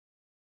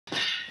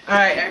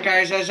Alright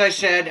guys, as I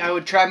said, I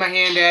would try my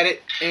hand at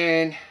it,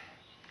 and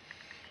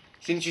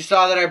since you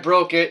saw that I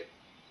broke it,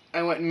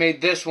 I went and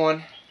made this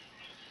one.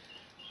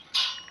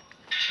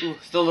 Ooh,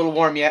 still a little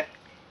warm yet.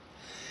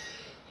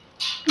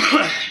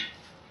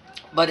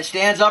 But it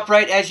stands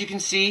upright, as you can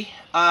see.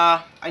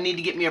 I need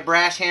to get me a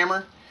brass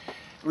hammer,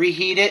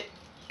 reheat it,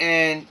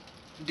 and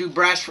do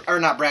brass, or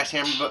not brass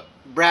hammer, but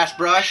brass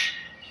brush,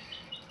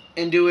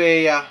 and do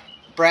a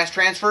brass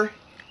transfer,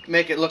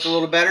 make it look a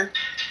little better.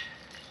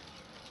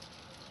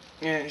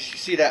 And as you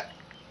see, that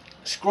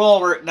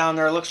scroll work down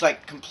there looks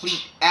like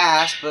complete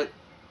ass, but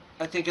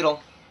I think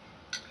it'll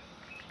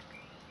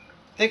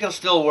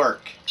still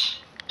work.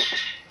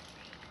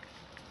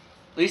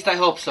 At least I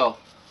hope so.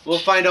 We'll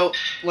find out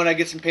when I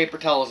get some paper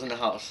towels in the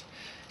house.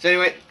 So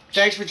anyway,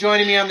 thanks for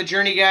joining me on the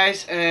journey,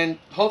 guys, and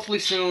hopefully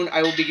soon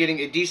I will be getting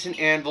a decent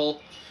anvil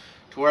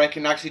to where I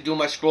can actually do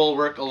my scroll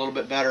work a little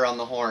bit better on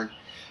the horn.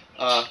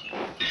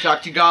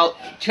 Talk to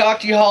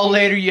you all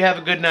later. You have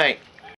a good night.